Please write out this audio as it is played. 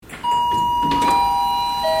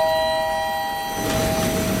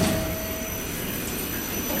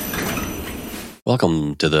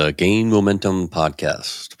Welcome to the Gain Momentum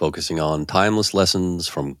podcast, focusing on timeless lessons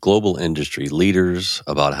from global industry leaders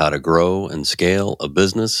about how to grow and scale a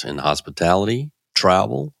business in hospitality,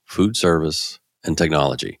 travel, food service, and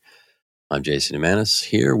technology. I'm Jason Emanis,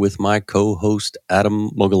 here with my co-host Adam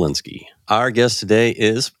Mogilinski. Our guest today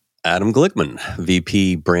is Adam Glickman,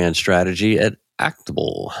 VP Brand Strategy at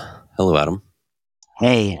Actable. Hello, Adam.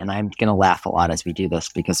 Hey, and I'm going to laugh a lot as we do this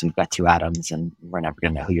because we've got two Adams and we're never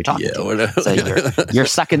going to know who you're talking to. So you're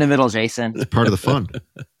stuck in the middle, Jason. It's part of the fun.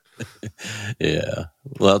 Yeah.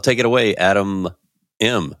 Well, take it away, Adam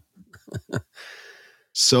M.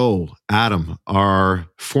 So, Adam, our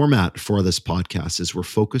format for this podcast is we're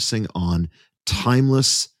focusing on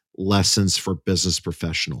timeless lessons for business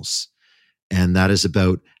professionals. And that is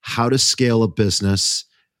about how to scale a business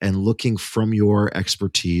and looking from your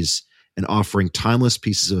expertise and offering timeless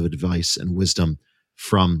pieces of advice and wisdom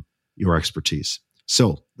from your expertise.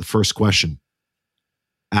 So, the first question,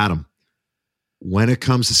 Adam, when it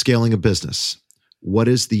comes to scaling a business, what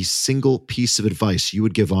is the single piece of advice you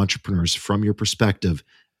would give entrepreneurs from your perspective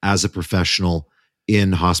as a professional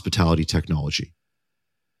in hospitality technology?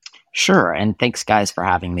 Sure. And thanks, guys, for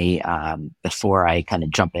having me. Before I kind of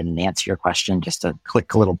jump in and answer your question, just a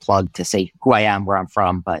quick little plug to say who I am, where I'm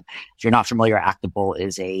from. But if you're not familiar, Actable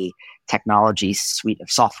is a technology suite of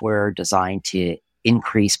software designed to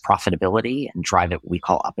increase profitability and drive it what we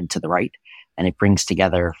call up and to the right. And it brings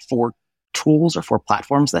together four tools or four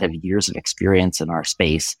platforms that have years of experience in our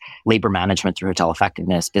space: labor management through hotel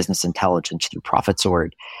effectiveness, business intelligence through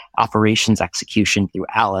ProfitSword, operations execution through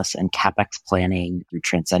Alice, and CapEx planning through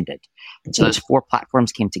Transcendent. And so those four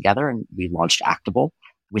platforms came together and we launched Actable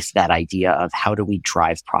with that idea of how do we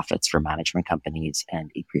drive profits for management companies and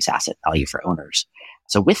increase asset value for owners.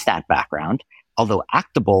 So with that background, although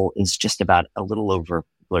Actable is just about a little over,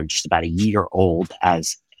 or just about a year old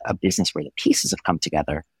as a business where the pieces have come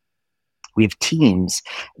together, we have teams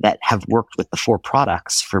that have worked with the four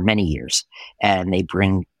products for many years, and they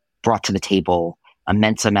brought to the table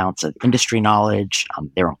immense amounts of industry knowledge,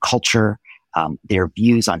 their own culture, their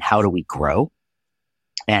views on how do we grow.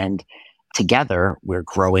 And together, we're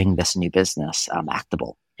growing this new business,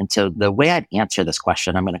 Actable. And so the way I'd answer this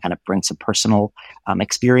question, I'm going to kind of bring some personal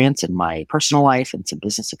experience in my personal life and some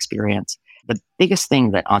business experience. The biggest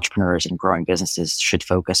thing that entrepreneurs and growing businesses should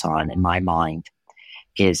focus on, in my mind,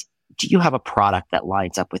 is, do you have a product that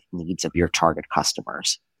lines up with needs of your target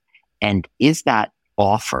customers? And is that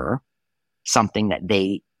offer something that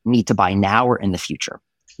they need to buy now or in the future?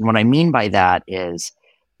 And what I mean by that is,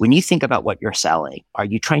 when you think about what you're selling, are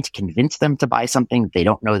you trying to convince them to buy something they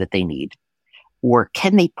don't know that they need? Or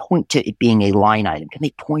can they point to it being a line item? Can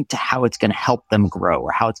they point to how it's going to help them grow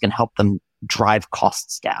or how it's going to help them drive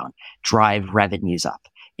costs down, drive revenues up,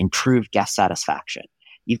 improve guest satisfaction?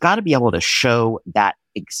 You've got to be able to show that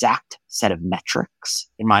exact set of metrics,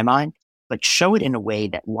 in my mind, but show it in a way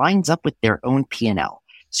that lines up with their own P&L.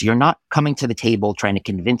 So you're not coming to the table trying to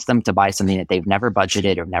convince them to buy something that they've never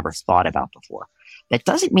budgeted or never thought about before. That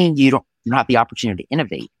doesn't mean you don't have the opportunity to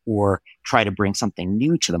innovate or try to bring something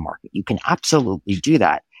new to the market. You can absolutely do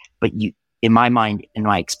that. But you, in my mind, in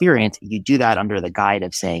my experience, you do that under the guide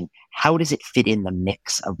of saying, how does it fit in the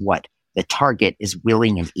mix of what the target is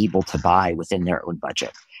willing and able to buy within their own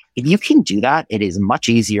budget? If you can do that, it is much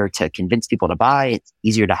easier to convince people to buy. It's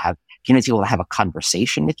easier to convince people to have a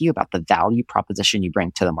conversation with you about the value proposition you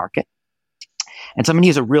bring to the market. And so I'm going to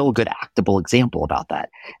use a real good Actable example about that.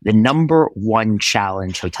 The number one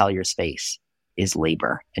challenge hoteliers face is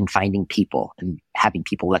labor and finding people and having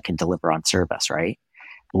people that can deliver on service, right?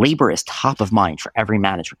 Labor is top of mind for every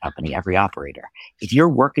management company, every operator. If you're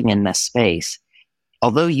working in this space,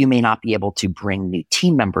 although you may not be able to bring new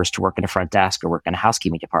team members to work in a front desk or work in a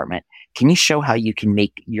housekeeping department, can you show how you can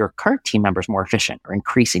make your current team members more efficient or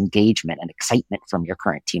increase engagement and excitement from your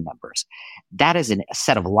current team members? That is a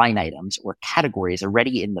set of line items or categories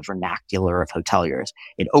already in the vernacular of hoteliers.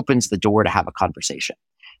 It opens the door to have a conversation.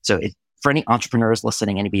 So for any entrepreneurs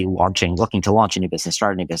listening, anybody looking to launch a new business,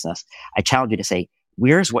 start a new business, I challenge you to say,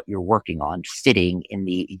 where's what you're working on fitting in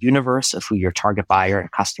the universe of who your target buyer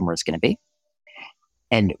and customer is going to be?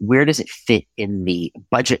 And where does it fit in the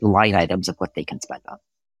budget line items of what they can spend on?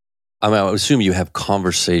 I would assume you have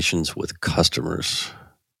conversations with customers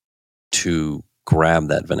to grab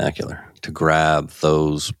that vernacular, to grab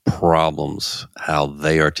those problems, how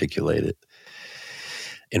they articulate it,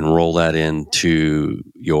 and roll that into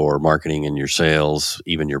your marketing and your sales,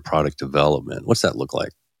 even your product development. What's that look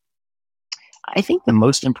like? I think the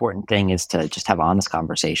most important thing is to just have honest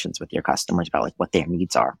conversations with your customers about like what their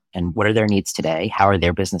needs are and what are their needs today, how are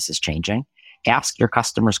their businesses changing, ask your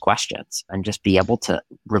customers questions and just be able to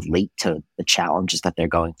relate to the challenges that they're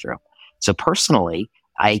going through. So personally,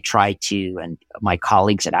 I try to, and my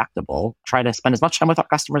colleagues at Actable, try to spend as much time with our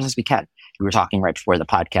customers as we can. We were talking right before the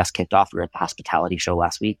podcast kicked off. We were at the hospitality show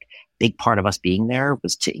last week. Big part of us being there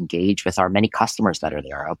was to engage with our many customers that are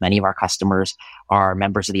there. Many of our customers are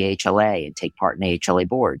members of the AHLA and take part in AHLA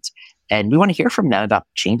boards. And we want to hear from them about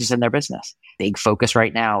changes in their business. Big focus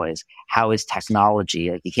right now is how is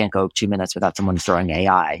technology, like you can't go 2 minutes without someone throwing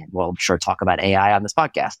AI. We'll I'm sure talk about AI on this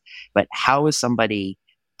podcast, but how is somebody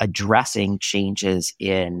addressing changes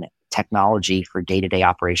in technology for day-to-day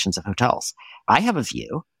operations of hotels? I have a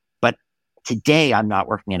view, but today I'm not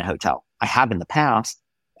working in a hotel. I have in the past,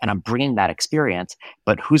 and I'm bringing that experience,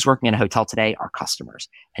 but who's working in a hotel today? Our customers.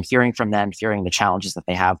 And hearing from them, hearing the challenges that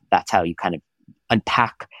they have, that's how you kind of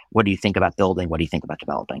unpack what do you think about building, what do you think about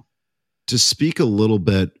developing. To speak a little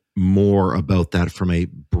bit more about that from a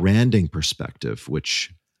branding perspective,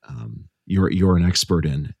 which you're an expert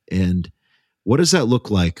in, and what does that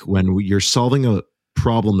look like when you're solving a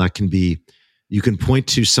problem that can be, you can point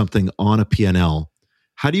to something on a P&L?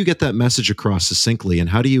 How do you get that message across succinctly, and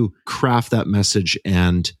how do you craft that message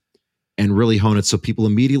and really hone it so people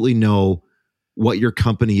immediately know what your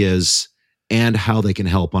company is and how they can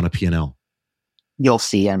help on a P&L? You'll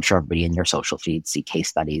see, I'm sure everybody in your social feed see case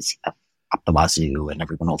studies up the wazoo, and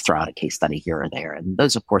everyone will throw out a case study here or there. And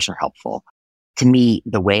those, of course, are helpful. To me,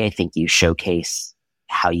 the way I think you showcase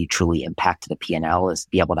how you truly impact the P&L is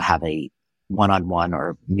be able to have a one-on-one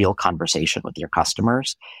or real conversation with your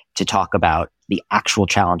customers to talk about the actual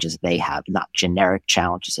challenges they have, not generic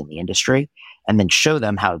challenges in the industry, and then show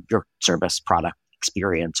them how your service, product,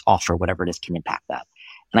 experience, offer, whatever it is, can impact that.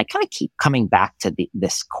 And I kind of keep coming back to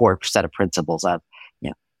this core set of principles of,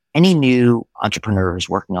 any new entrepreneurs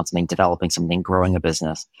working on something, developing something, growing a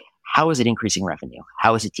business. How is it increasing revenue?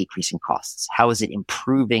 How is it decreasing costs? How is it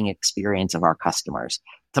improving experience of our customers?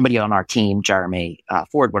 Somebody on our team, Jeremy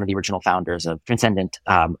Ford, one of the original founders of Transcendent,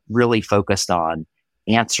 really focused on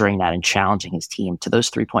answering that and challenging his team to those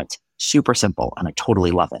 3 points. Super simple, and I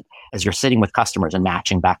totally love it. As you're sitting with customers and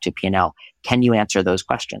matching back to P&L, can you answer those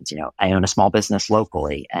questions? I own a small business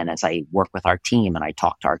locally, and as I work with our team and I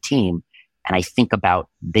talk to our team and I think about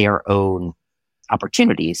their own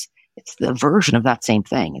opportunities, it's the version of that same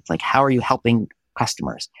thing. It's like, how are you helping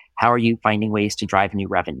customers? How are you finding ways to drive new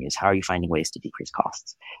revenues? How are you finding ways to decrease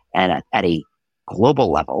costs? And at a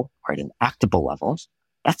global level or at an actable level,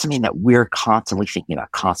 that's something that we're constantly thinking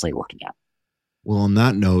about, constantly looking at. Well, on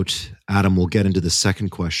that note, Adam, we'll get into the second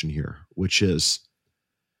question here, which is,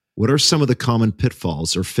 what are some of the common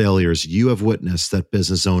pitfalls or failures you have witnessed that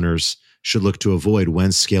business owners should look to avoid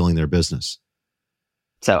when scaling their business?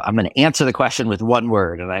 So I'm going to answer the question with one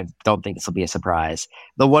word, and I don't think this will be a surprise.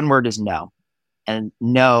 The one word is no. And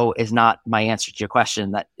no is not my answer to your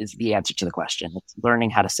question. That is the answer to the question. It's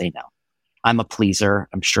learning how to say no. I'm a pleaser.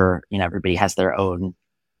 I'm sure, everybody has their own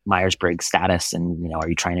Myers-Briggs status. And, are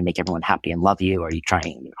you trying to make everyone happy and love you? Or are you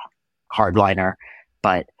trying hardliner?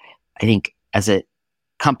 But I think as a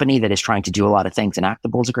company that is trying to do a lot of things, and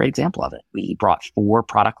Actable is a great example of it. We brought 4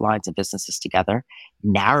 product lines and businesses together,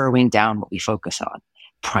 narrowing down what we focus on,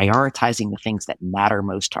 prioritizing the things that matter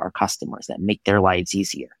most to our customers, that make their lives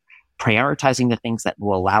easier, prioritizing the things that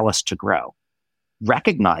will allow us to grow,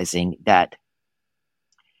 recognizing that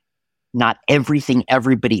not everything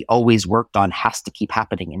everybody always worked on has to keep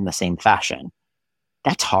happening in the same fashion.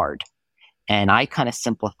 That's hard. And I kind of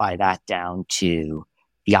simplify that down to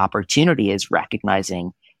the opportunity is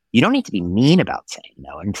recognizing you don't need to be mean about saying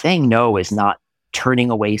no. And saying no is not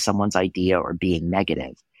turning away someone's idea or being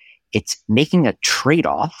negative. It's making a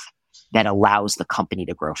trade-off that allows the company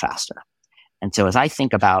to grow faster. And so as I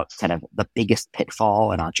think about kind of the biggest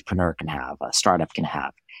pitfall an entrepreneur can have, a startup can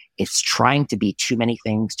have, it's trying to be too many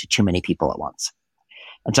things to too many people at once.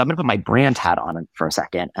 And so I'm going to put my brand hat on for a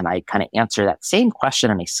second, and I kind of answer that same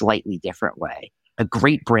question in a slightly different way. A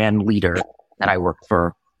great brand leader that I worked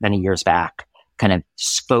for many years back kind of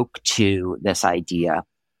spoke to this idea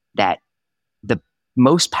that the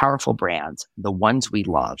most powerful brands, the ones we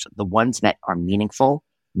love, the ones that are meaningful,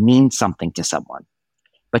 mean something to someone.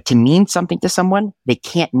 But to mean something to someone, they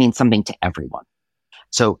can't mean something to everyone.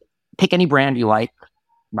 So pick any brand you like.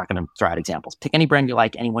 I'm not going to throw out examples. Pick any brand you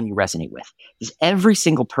like, anyone you resonate with. Does every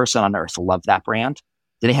single person on earth love that brand?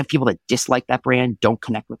 Do they have people that dislike that brand, don't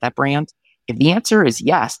connect with that brand? If the answer is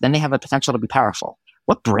yes, then they have a potential to be powerful.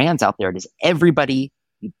 What brands out there does everybody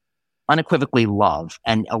unequivocally love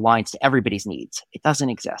and aligns to everybody's needs? It doesn't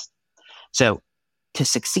exist. So to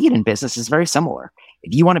succeed in business is very similar.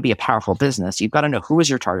 If you want to be a powerful business, you've got to know who is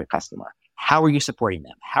your target customer. How are you supporting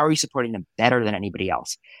them? How are you supporting them better than anybody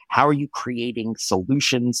else? How are you creating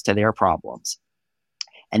solutions to their problems?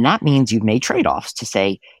 And that means you've made trade-offs to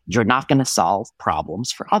say you're not going to solve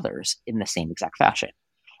problems for others in the same exact fashion.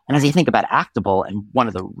 And as you think about Actable, and one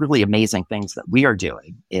of the really amazing things that we are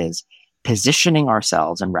doing is positioning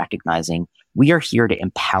ourselves and recognizing we are here to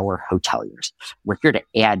empower hoteliers. We're here to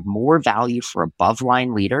add more value for above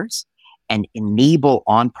line leaders and enable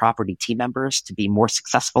on-property team members to be more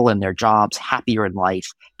successful in their jobs, happier in life,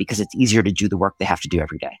 because it's easier to do the work they have to do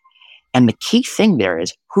every day. And the key thing there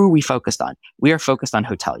is, who are we focused on? We are focused on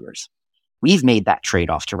hoteliers. We've made that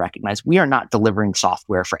trade-off to recognize we are not delivering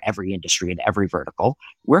software for every industry and every vertical.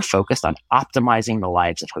 We're focused on optimizing the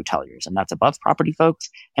lives of hoteliers, and that's above property folks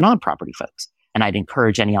and on property folks. And I'd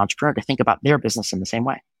encourage any entrepreneur to think about their business in the same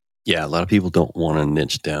way. Yeah, a lot of people don't want to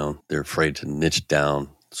niche down. They're afraid to niche down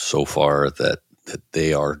so far that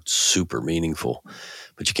they are super meaningful,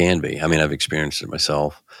 but you can be. I mean, I've experienced it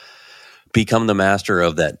myself. Become the master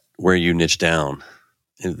of that, where you niche down,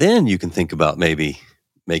 and then you can think about maybe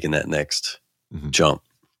making that next jump.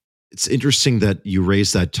 It's interesting that you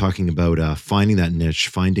raised that, talking about finding that niche,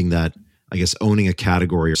 finding that, I guess, owning a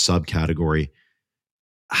category or subcategory.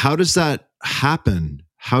 How does that happen?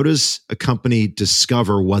 How does a company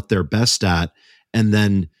discover what they're best at and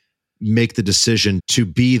then make the decision to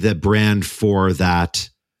be the brand for that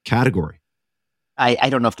category? I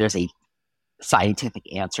don't know if there's a scientific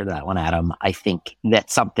answer to that one, Adam. I think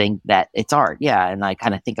that's something that it's art. Yeah. And I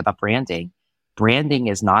kind of think about branding. Branding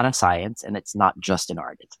is not a science, and it's not just an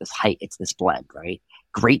art. It's this blend, right?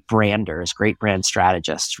 Great branders, great brand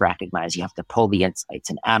strategists recognize you have to pull the insights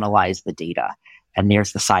and analyze the data. And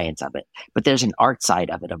there's the science of it. But there's an art side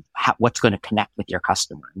of it, of what's going to connect with your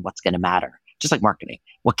customer and what's going to matter. Just like marketing,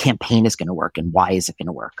 what campaign is going to work and why is it going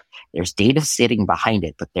to work? There's data sitting behind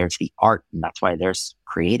it, but there's the art. And that's why there's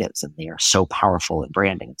creatives, and they are so powerful in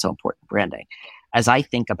branding. It's so important in branding. As I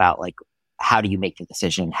think about, like, how do you make the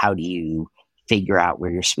decision? How do you figure out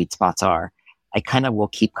where your sweet spots are? I kind of will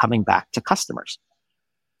keep coming back to customers.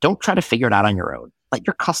 Don't try to figure it out on your own. Let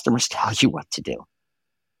your customers tell you what to do.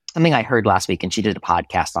 Something I heard last week, and she did a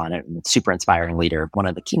podcast on it, and it's super inspiring leader. One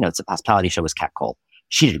of the keynotes at the Hospitality Show was Kat Cole.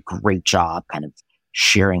 She did a great job kind of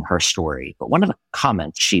sharing her story. But one of the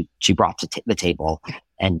comments she brought to the table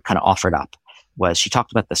and kind of offered up was, she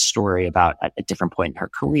talked about the story about at a different point in her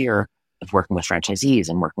career of working with franchisees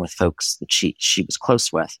and working with folks that she was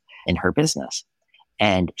close with in her business.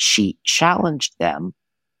 And she challenged them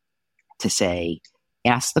to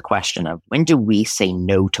ask the question of, when do we say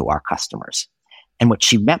no to our customers? And what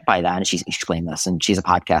she meant by that, and she explained this, and she's a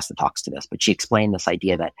podcast that talks to this, but she explained this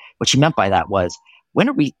idea that what she meant by that was, when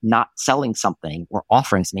are we not selling something or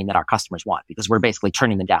offering something that our customers want? Because we're basically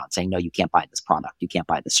turning them down, saying, no, you can't buy this product. You can't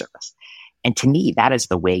buy this service. And to me, that is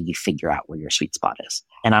the way you figure out where your sweet spot is.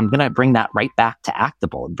 And I'm going to bring that right back to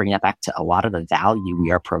Actable and bring that back to a lot of the value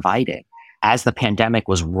we are providing. As the pandemic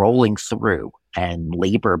was rolling through and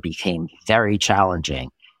labor became very challenging,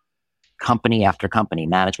 company after company,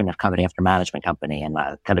 management after company after management company, and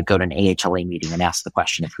kind of go to an AHLA meeting and ask the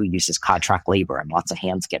question of who uses contract labor, and lots of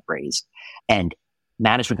hands get raised. And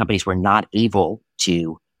management companies were not able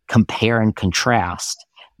to compare and contrast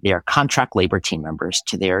their contract labor team members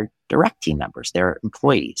to their direct team members, their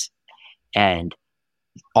employees. And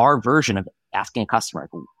our version of asking a customer,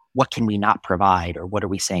 what can we not provide, or what are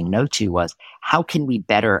we saying no to, was, how can we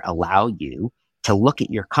better allow you to look at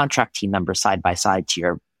your contract team members side by side to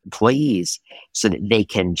your employees so that they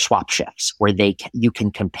can swap shifts, or you can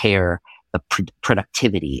compare the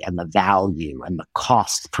productivity and the value and the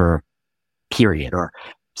cost per period, or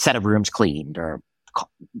set of rooms cleaned, or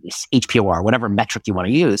HPOR, whatever metric you want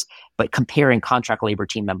to use, but comparing contract labor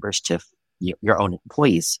team members to your own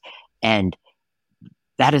employees. And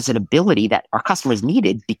that is an ability that our customers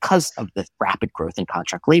needed because of the rapid growth in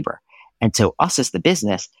contract labor. And so us as the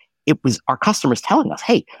business, it was our customers telling us,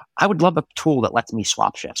 hey, I would love a tool that lets me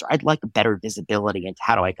swap shifts, or I'd like better visibility into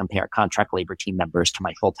how do I compare contract labor team members to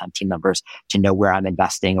my full-time team members to know where I'm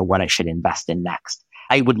investing or what I should invest in next.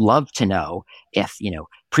 I would love to know if,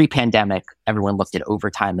 pre-pandemic, everyone looked at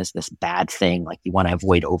overtime as this bad thing, like you want to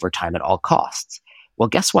avoid overtime at all costs. Well,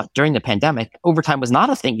 guess what? During the pandemic, overtime was not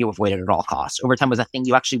a thing you avoided at all costs. Overtime was a thing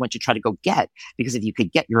you actually went to try to go get, because if you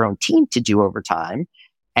could get your own team to do overtime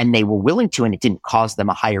and they were willing to, and it didn't cause them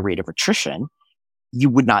a higher rate of attrition, you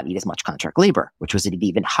would not need as much contract labor, which was at an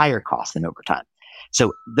even higher cost than overtime.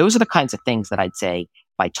 So those are the kinds of things that I'd say,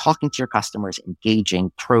 by talking to your customers,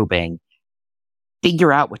 engaging, probing,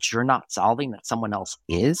 figure out what you're not solving that someone else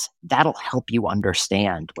is. That'll help you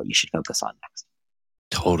understand what you should focus on next.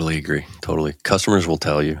 Totally agree. Totally. Customers will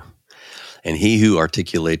tell you. And he who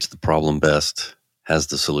articulates the problem best has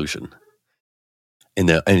the solution.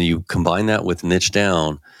 And you combine that with niche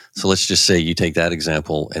down. So let's just say you take that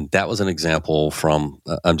example, and that was an example from,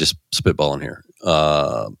 I'm just spitballing here,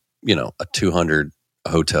 a 200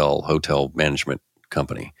 hotel management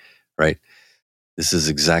company, right? This is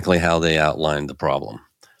exactly how they outlined the problem.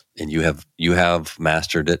 And you have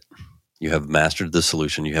mastered it. You have mastered the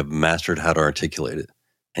solution. You have mastered how to articulate it.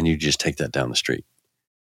 And you just take that down the street.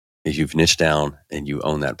 You've niched down and you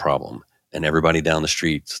own that problem. And everybody down the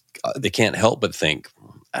street, they can't help but think,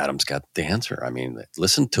 Adam's got the answer. I mean,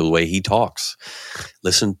 listen to the way he talks.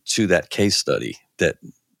 Listen to that case study that,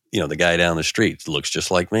 the guy down the street looks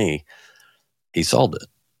just like me. He solved it.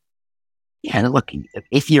 Yeah, and look,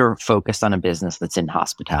 if you're focused on a business that's in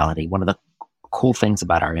hospitality, one of the cool things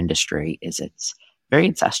about our industry is it's very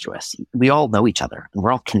incestuous. We all know each other and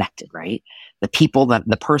we're all connected, right?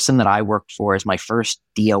 The person that I worked for as my first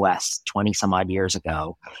DOS 20 some odd years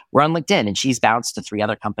ago, we're on LinkedIn, and she's bounced to 3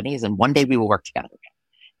 other companies, and one day we will work together again.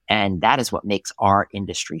 And that is what makes our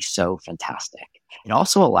industry so fantastic. It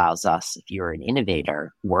also allows us, if you're an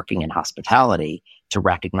innovator working in hospitality, to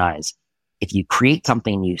recognize if you create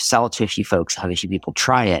something, you sell it to a few folks, have a few people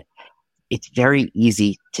try it, it's very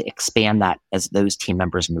easy to expand that as those team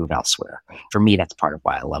members move elsewhere. For me, that's part of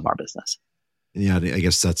why I love our business. Yeah, I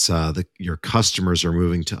guess that's your customers are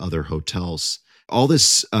moving to other hotels. All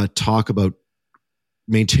this talk about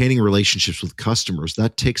maintaining relationships with customers,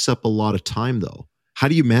 that takes up a lot of time, though. How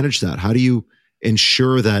do you manage that? How do you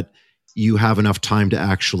ensure that you have enough time to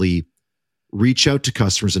actually reach out to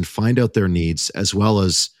customers and find out their needs, as well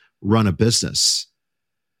as run a business?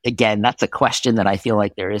 Again, that's a question that I feel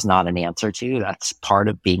like there is not an answer to. That's part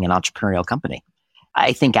of being an entrepreneurial company.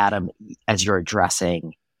 I think, Adam, as you're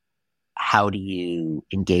addressing how do you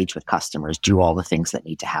engage with customers, do all the things that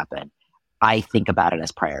need to happen, I think about it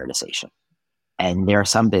as prioritization. And there are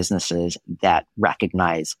some businesses that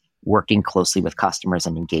recognize working closely with customers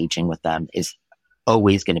and engaging with them is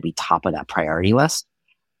always going to be top of that priority list.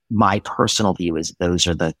 My personal view is those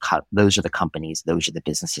are the companies, those are the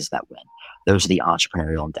businesses that win. Those are the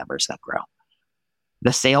entrepreneurial endeavors that grow.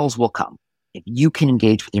 The sales will come. If you can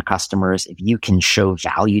engage with your customers, if you can show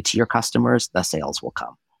value to your customers, the sales will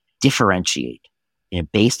come. Differentiate,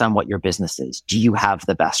 based on what your business is. Do you have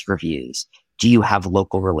the best reviews? Do you have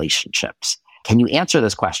local relationships? Can you answer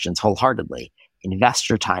those questions wholeheartely? Invest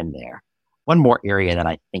your time there. One more area that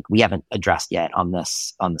I think we haven't addressed yet on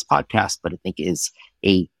this podcast, but I think is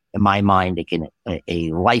in my mind,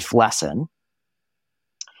 a life lesson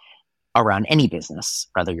around any business,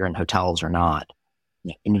 whether you're in hotels or not.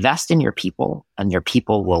 Invest in your people, and your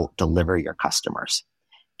people will deliver your customers.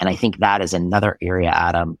 And I think that is another area,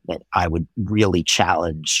 Adam, that I would really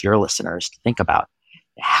challenge your listeners to think about.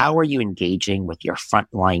 How are you engaging with your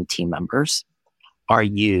frontline team members? Are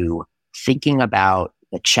you thinking about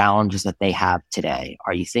the challenges that they have today?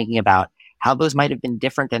 Are you thinking about how those might have been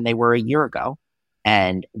different than they were a year ago?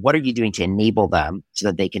 And what are you doing to enable them so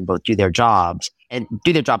that they can both do their jobs and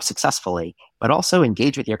do their jobs successfully, but also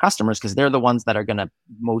engage with your customers, because they're the ones that are going to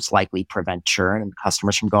most likely prevent churn and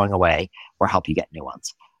customers from going away or help you get new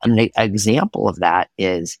ones. And an example of that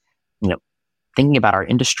is, thinking about our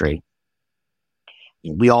industry.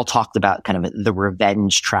 We all talked about kind of the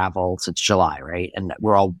revenge travel since July, right? And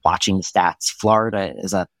we're all watching the stats. Florida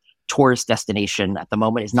is a tourist destination at the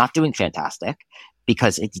moment, is not doing fantastic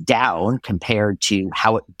because it's down compared to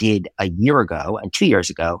how it did a year ago and 2 years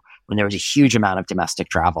ago, when there was a huge amount of domestic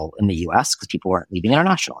travel in the US because people weren't leaving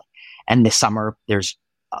internationally. And this summer, there's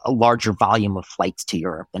a larger volume of flights to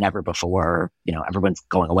Europe than ever before. Everyone's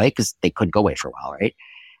going away because they couldn't go away for a while, right?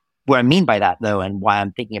 What I mean by that, though, and why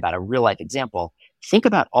I'm thinking about a real life example, think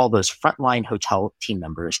about all those frontline hotel team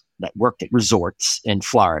members that worked at resorts in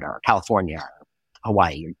Florida or California or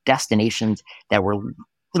Hawaii, or destinations that were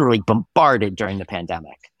literally bombarded during the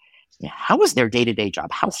pandemic. How was their day-to-day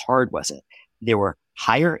job? How hard was it? There were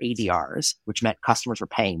higher ADRs, which meant customers were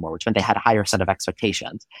paying more, which meant they had a higher set of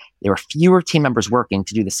expectations. There were fewer team members working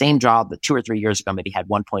to do the same job that 2 or 3 years ago maybe had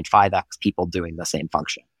 1.5x people doing the same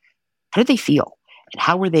function. How did they feel? And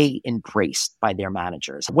how were they embraced by their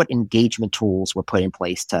managers? What engagement tools were put in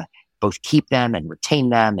place to both keep them and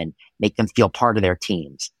retain them and make them feel part of their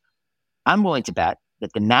teams? I'm willing to bet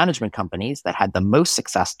that the management companies that had the most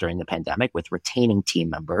success during the pandemic with retaining team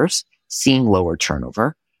members, seeing lower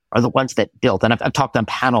turnover, are the ones that built. And I've talked on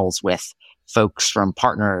panels with folks from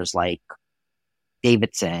partners like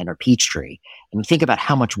Davidson or Peachtree, and we think about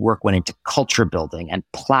how much work went into culture building and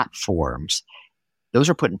platforms. Those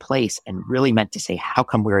are put in place and really meant to say, how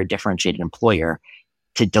come we're a differentiated employer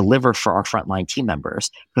to deliver for our frontline team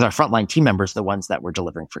members? Because our frontline team members are the ones that we're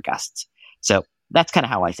delivering for guests. So that's kind of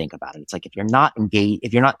how I think about it. It's like if you're not engaged,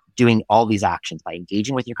 if you're not doing all these actions by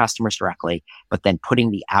engaging with your customers directly, but then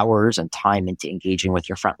putting the hours and time into engaging with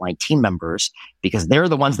your frontline team members, because they're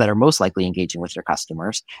the ones that are most likely engaging with your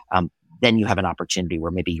customers, then you have an opportunity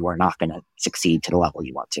where maybe you are not going to succeed to the level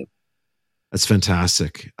you want to. That's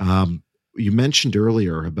fantastic. You mentioned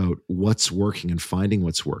earlier about what's working and finding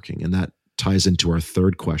what's working, and that ties into our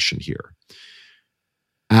third question here.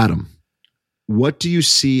 Adam, what do you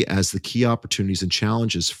see as the key opportunities and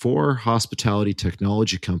challenges for hospitality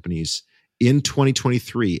technology companies in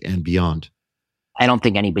 2023 and beyond? I don't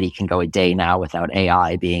think anybody can go a day now without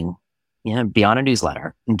AI being, be on a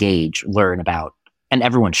newsletter, engage, learn about, and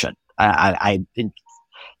everyone should. I think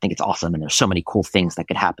it's awesome, and there's so many cool things that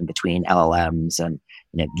could happen between LLMs and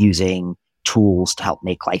using tools to help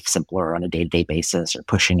make life simpler on a day-to-day basis, or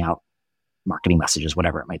pushing out marketing messages,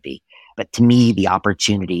 whatever it might be. But to me, the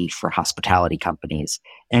opportunity for hospitality companies,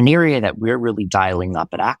 in an area that we're really dialing up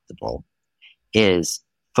at Actable, is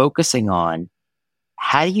focusing on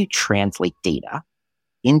how do you translate data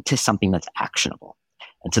into something that's actionable.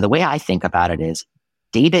 And so the way I think about it is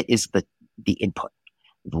data is the input.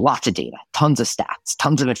 Lots of data, tons of stats,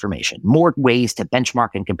 tons of information, more ways to benchmark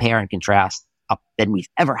and compare and contrast up than we've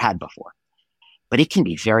ever had before. But it can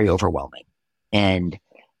be very overwhelming. And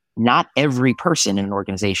not every person in an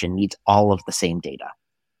organization needs all of the same data.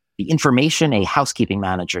 The information a housekeeping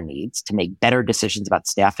manager needs to make better decisions about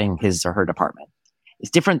staffing his or her department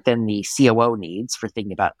is different than the COO needs for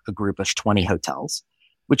thinking about a group of 20 hotels,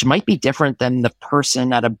 which might be different than the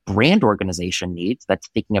person at a brand organization needs that's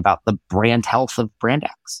thinking about the brand health of brand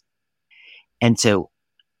X. And so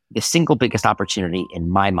the single biggest opportunity in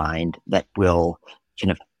my mind that will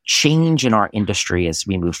kind of change in our industry as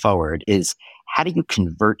we move forward is how do you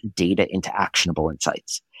convert data into actionable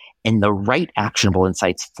insights, and the right actionable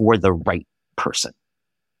insights for the right person?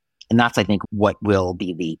 And that's, I think, what will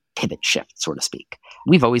be the pivot shift, so to speak.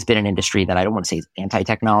 We've always been an industry that I don't want to say is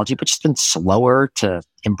anti-technology, but just been slower to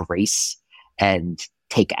embrace and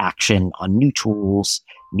take action on new tools,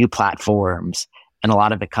 new platforms. And a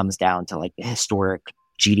lot of it comes down to like the historic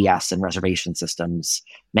GDS and reservation systems.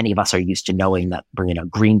 Many of us are used to knowing that bringing a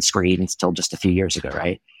green screen until just a few years ago,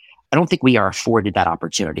 right? I don't think we are afforded that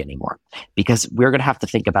opportunity anymore, because we're going to have to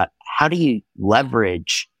think about how do you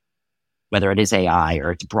leverage, whether it is AI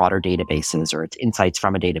or it's broader databases or it's insights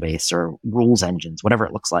from a database or rules engines, whatever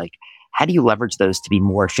it looks like. How do you leverage those to be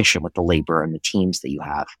more efficient with the labor and the teams that you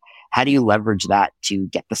have? How do you leverage that to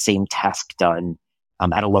get the same task done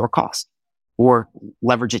at a lower cost, or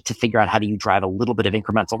leverage it to figure out how do you drive a little bit of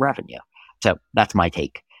incremental revenue? So that's my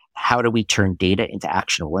take. How do we turn data into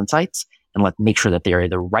actionable insights, and let's make sure that they are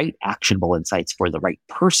the right actionable insights for the right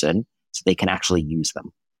person so they can actually use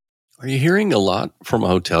them? Are you hearing a lot from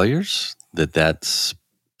hoteliers that that's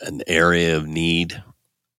an area of need?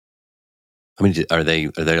 I mean, are they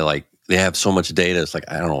like, they have so much data, it's like,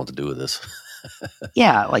 I don't know what to do with this?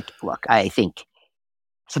 Yeah, like, look, I think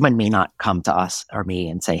someone may not come to us or me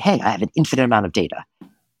and say, hey, I have an infinite amount of data.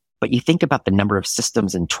 But you think about the number of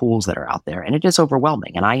systems and tools that are out there, and it is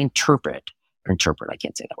overwhelming. And I interpret, I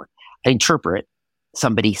can't say that word. I interpret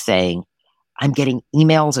somebody saying, I'm getting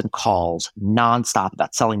emails and calls nonstop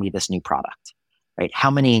about selling me this new product, right?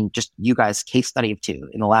 How many, just you guys, case study of 2,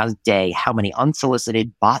 in the last day, how many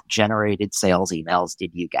unsolicited bot generated sales emails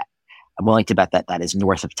did you get? I'm willing to bet that that is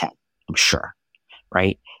north of 10, I'm sure,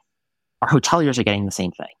 right? Our hoteliers are getting the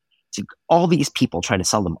same thing. So all these people trying to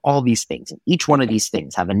sell them all these things, and each one of these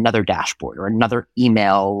things have another dashboard or another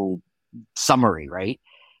email summary, right?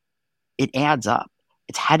 It adds up.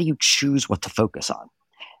 It's how do you choose what to focus on?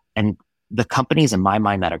 And the companies in my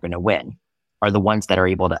mind that are going to win are the ones that are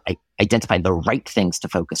able to identify the right things to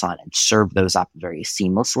focus on and serve those up very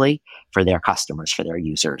seamlessly for their customers, for their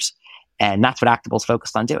users. And that's what Actable is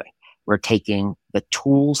focused on doing. We're taking the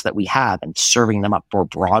tools that we have and serving them up more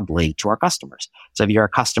broadly to our customers. So if you're a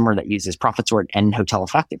customer that uses ProfitSort and Hotel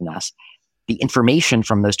Effectiveness, the information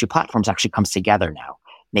from those 2 platforms actually comes together now,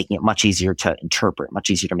 making it much easier to interpret, much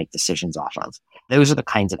easier to make decisions off of. Those are the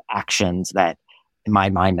kinds of actions that, in my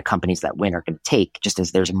mind, the companies that win are going to take, just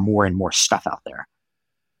as there's more and more stuff out there.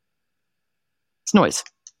 It's noise.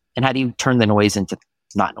 And how do you turn the noise into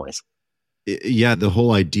not noise? Yeah, the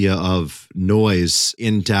whole idea of noise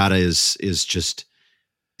in data is just,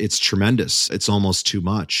 it's tremendous. It's almost too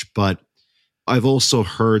much. But I've also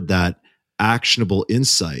heard that actionable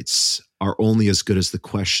insights are only as good as the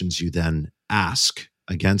questions you then ask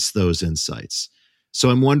against those insights. So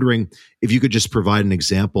I'm wondering if you could just provide an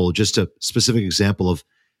example, just a specific example of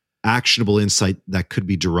actionable insight that could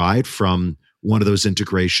be derived from one of those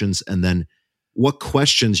integrations, and then what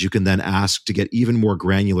questions you can then ask to get even more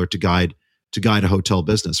granular to guide to guide a hotel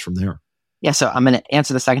business from there? Yeah, so I'm going to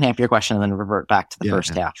answer the second half of your question and then revert back to the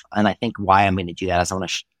first half. And I think why I'm going to do that is I want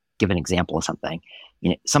to give an example of something.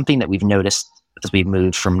 Something that we've noticed as we've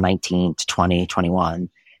moved from 19 to 20, 21.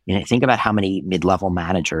 Think about how many mid-level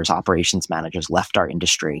managers, operations managers left our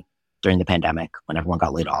industry during the pandemic when everyone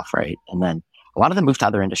got laid off, right? And then a lot of them moved to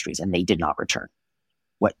other industries and they did not return.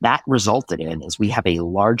 What that resulted in is we have a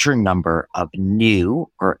larger number of new,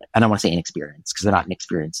 or I don't want to say inexperienced because they're not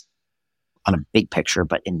inexperienced on a big picture,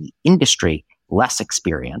 but in the industry, less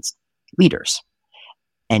experienced leaders.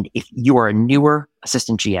 And if you are a newer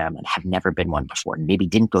assistant GM and have never been one before, and maybe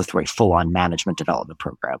didn't go through a full-on management development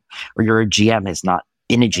program, or you're a GM has not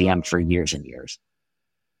been a GM for years and years,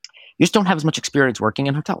 you just don't have as much experience working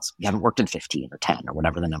in hotels. You haven't worked in 15 or 10 or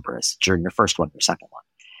whatever the number is during your first one or second one.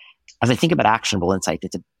 As I think about actionable insight,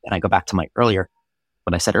 and I go back to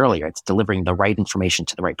what I said earlier, it's delivering the right information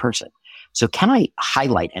to the right person. So can I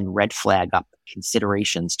highlight and red flag up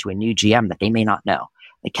considerations to a new GM that they may not know?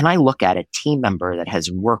 Like, can I look at a team member that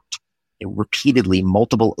has worked repeatedly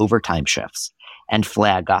multiple overtime shifts and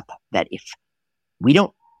flag up that if we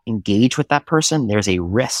don't engage with that person, there's a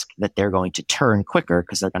risk that they're going to turn quicker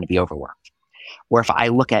because they're going to be overworked. Or if I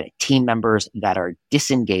look at team members that are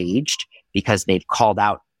disengaged because they've called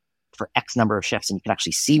out for X number of shifts and you can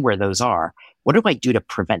actually see where those are, what do I do to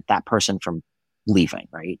prevent that person from leaving,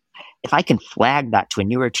 right? If I can flag that to a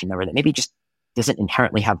newer team member that maybe just doesn't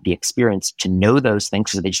inherently have the experience to know those things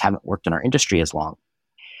because they just haven't worked in our industry as long,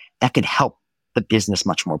 that could help the business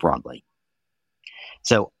much more broadly.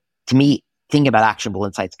 So to me, thinking about actionable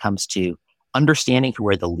insights comes to understanding who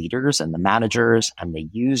are the leaders and the managers and the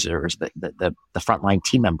users, the frontline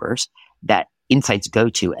team members that insights go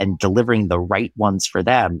to and delivering the right ones for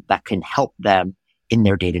them that can help them in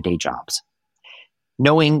their day-to-day jobs.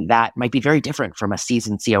 Knowing that might be very different from a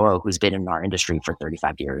seasoned COO who's been in our industry for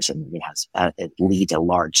 35 years and it leads a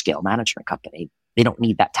large-scale management company. They don't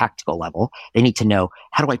need that tactical level. They need to know,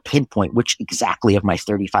 how do I pinpoint which exactly of my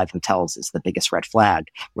 35 hotels is the biggest red flag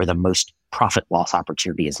where the most profit loss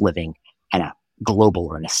opportunity is living at a global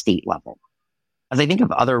or an estate level. As I think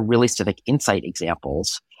of other really specific insight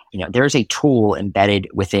examples, there's a tool embedded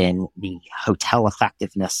within the hotel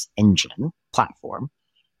effectiveness engine platform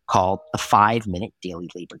called the 5-minute daily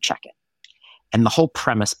labor check-in. And the whole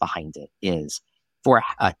premise behind it is for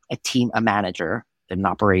a team, a manager in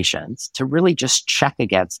operations to really just check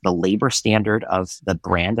against the labor standard of the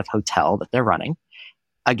brand of hotel that they're running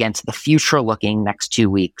against the future looking next 2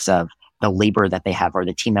 weeks of the labor that they have or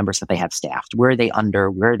the team members that they have staffed. Where are they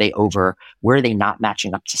under? Where are they over? Where are they not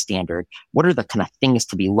matching up to standard? What are the kind of things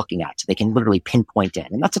to be looking at so they can literally pinpoint in?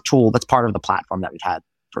 And that's a tool that's part of the platform that we've had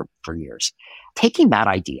for years. Taking that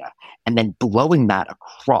idea and then blowing that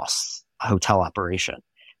across a hotel operation.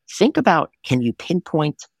 Think about, can you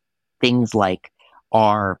pinpoint things like,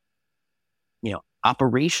 are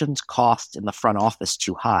operations costs in the front office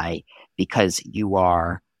too high because you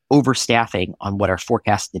are overstaffing on what are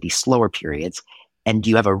forecast to be slower periods? And do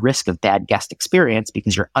you have a risk of bad guest experience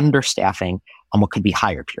because you're understaffing on what could be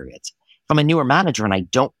higher periods? If I'm a newer manager and I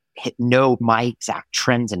don't know my exact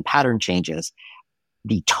trends and pattern changes,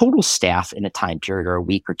 the total staff in a time period or a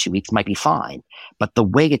week or 2 weeks might be fine, but the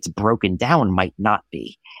way it's broken down might not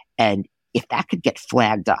be. And if that could get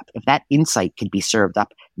flagged up, if that insight could be served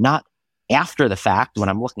up, not after the fact when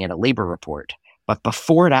I'm looking at a labor report, but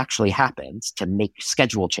before it actually happens to make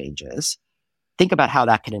schedule changes, think about how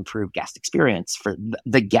that can improve guest experience for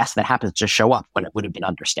the guest that happens to show up when it would have been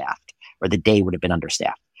understaffed or the day would have been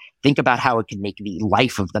understaffed. Think about how it can make the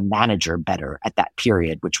life of the manager better at that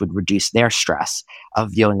period, which would reduce their stress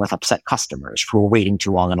of dealing with upset customers who are waiting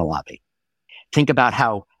too long in a lobby. Think about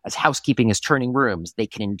how, as housekeeping is turning rooms, they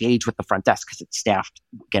can engage with the front desk because it's staffed,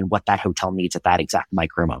 again, what that hotel needs at that exact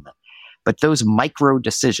micro moment. But those micro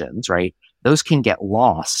decisions, right, those can get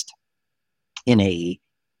lost in a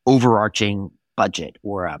overarching budget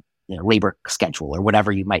or a labor schedule or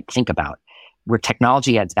whatever you might think about. Where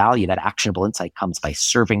technology adds value, that actionable insight comes by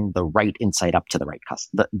serving the right insight up to the right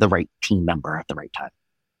the right team member at the right time.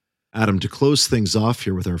 Adam, to close things off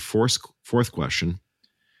here with our fourth question,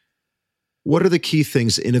 what are the key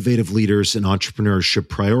things innovative leaders and entrepreneurs should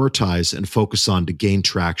prioritize and focus on to gain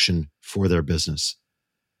traction for their business?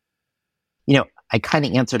 I kind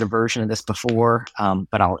of answered a version of this before,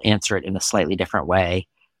 but I'll answer it in a slightly different way.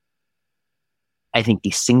 I think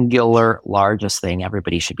the singular largest thing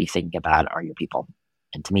everybody should be thinking about are your people.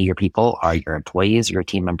 And to me, your people are your employees, your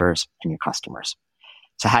team members, and your customers.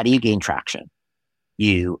 So how do you gain traction?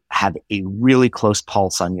 You have a really close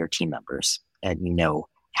pulse on your team members and you know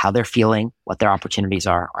how they're feeling, what their opportunities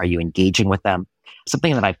are. Are you engaging with them?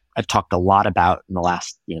 Something that I've talked a lot about in the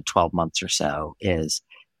last 12 months or so is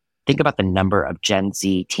think about the number of Gen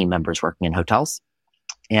Z team members working in hotels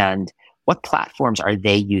and what platforms are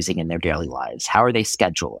they using in their daily lives? How are they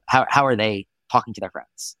scheduled? How are they talking to their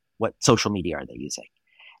friends? What social media are they using?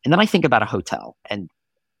 And then I think about a hotel, and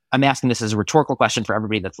I'm asking this as a rhetorical question for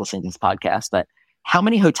everybody that's listening to this podcast, but how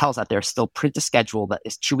many hotels out there still print a schedule that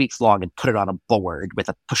is 2 weeks long and put it on a board with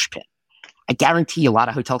a push pin? I guarantee a lot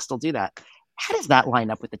of hotels still do that. How does that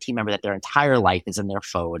line up with the team member that their entire life is in their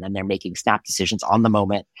phone and they're making snap decisions on the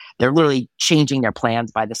moment? They're literally changing their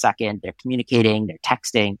plans by the second. They're communicating, they're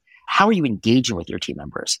texting. How are you engaging with your team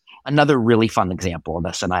members? Another really fun example of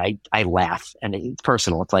this, and I laugh, and it's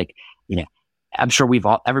personal. It's like, I'm sure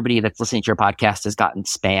everybody that's listening to your podcast has gotten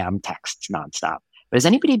spam texts nonstop. But has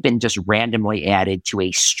anybody been just randomly added to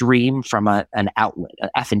a stream from an outlet, an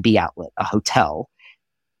F&B outlet, a hotel,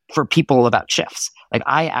 for people about shifts? Like,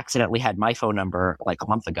 I accidentally had my phone number like a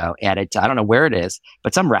month ago added to, I don't know where it is,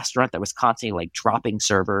 but some restaurant that was constantly like dropping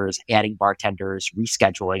servers, adding bartenders,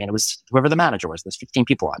 rescheduling. And it was whoever the manager was. There's 15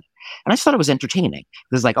 people on it. And I just thought it was entertaining.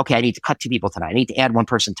 It was like, okay, I need to cut 2 people tonight. I need to add 1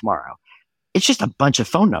 person tomorrow. It's just a bunch of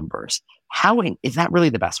phone numbers. Is that really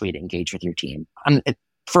the best way to engage with your team?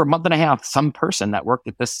 For a month and a half, some person that worked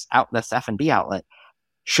at this F&B outlet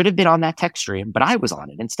should have been on that text stream, but I was on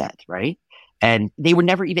it instead, right? And they would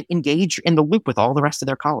never even engage in the loop with all the rest of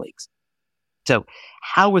their colleagues. So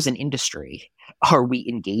how as an industry are we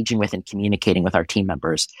engaging with and communicating with our team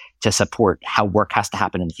members to support how work has to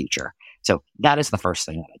happen in the future? So that is the first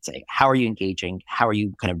thing that I'd say. How are you engaging? How are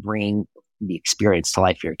you kind of bringing the experience to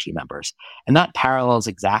life for your team members? And that parallels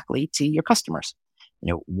exactly to your customers.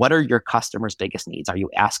 What are your customers' biggest needs? Are you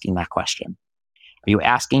asking that question? Are you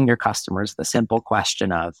asking your customers the simple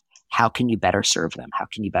question of how can you better serve them? How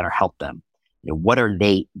can you better help them? What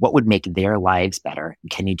would make their lives better?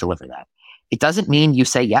 And can you deliver that? It doesn't mean you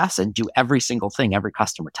say yes and do every single thing every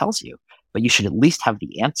customer tells you, but you should at least have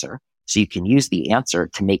the answer so you can use the answer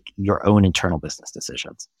to make your own internal business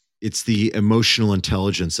decisions. It's the emotional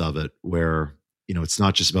intelligence of it where, it's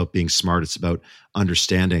not just about being smart. It's about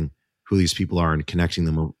understanding who these people are and connecting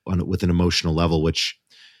them with an emotional level, which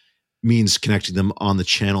means connecting them on the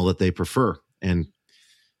channel that they prefer. And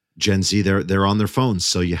Gen Z, they're on their phones.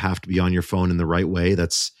 So you have to be on your phone in the right way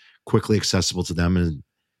that's quickly accessible to them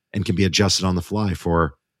and can be adjusted on the fly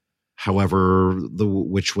for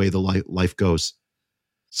which way the life goes.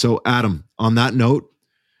 So Adam, on that note,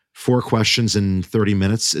 4 questions in 30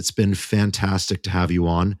 minutes. It's been fantastic to have you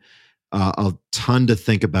on. A ton to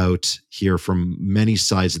think about here from many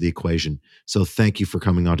sides of the equation. So thank you for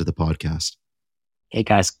coming onto the podcast. Hey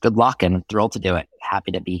guys, good luck and thrilled to do it.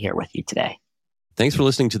 Happy to be here with you today. Thanks for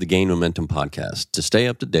listening to the Gain Momentum podcast. To stay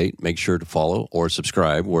up to date, make sure to follow or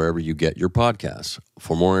subscribe wherever you get your podcasts.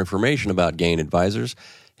 For more information about Gain Advisors,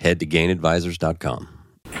 head to gainadvisors.com.